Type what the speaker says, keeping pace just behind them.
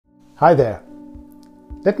Hi there.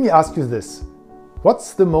 Let me ask you this.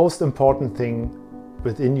 What's the most important thing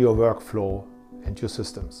within your workflow and your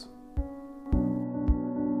systems?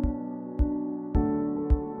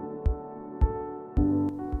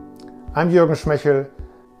 I'm Jürgen Schmechel,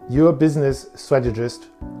 your business strategist,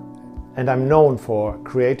 and I'm known for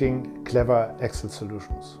creating clever Excel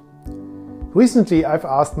solutions. Recently, I've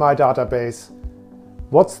asked my database,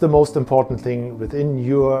 what's the most important thing within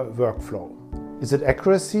your workflow? Is it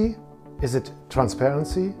accuracy? Is it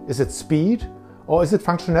transparency? Is it speed? Or is it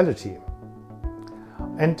functionality?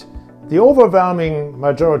 And the overwhelming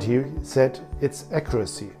majority said it's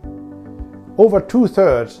accuracy. Over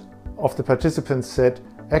 2/3 of the participants said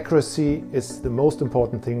accuracy is the most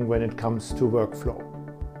important thing when it comes to workflow.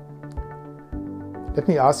 Let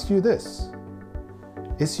me ask you this.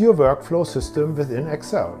 Is your workflow system within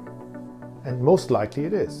Excel? And most likely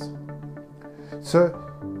it is. So,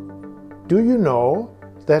 do you know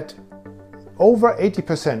that over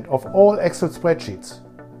 80% of all Excel spreadsheets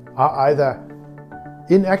are either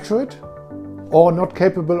inaccurate or not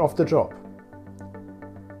capable of the job?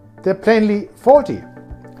 They're plainly faulty.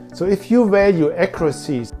 So if you value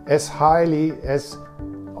accuracy as highly as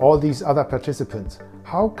all these other participants,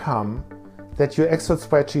 how come that your Excel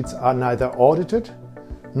spreadsheets are neither audited,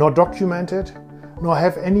 nor documented, nor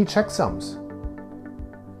have any checksums?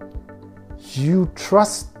 You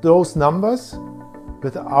trust those numbers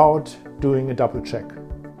without doing a double check.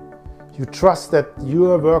 You trust that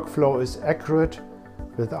your workflow is accurate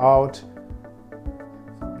without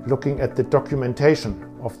looking at the documentation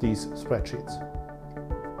of these spreadsheets.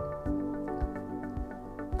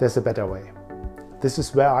 There's a better way. This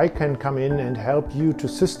is where I can come in and help you to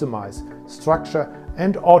systemize, structure,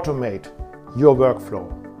 and automate your workflow,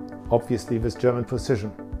 obviously with German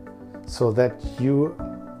precision, so that you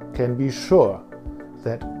can be sure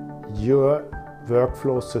that your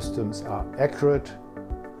workflow systems are accurate,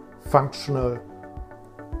 functional,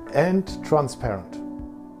 and transparent.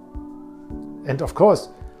 And of course,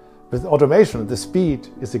 with automation, the speed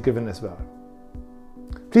is a given as well.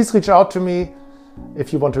 Please reach out to me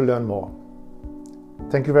if you want to learn more.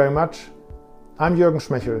 Thank you very much. I'm Jürgen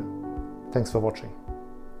Schmechel. Thanks for watching.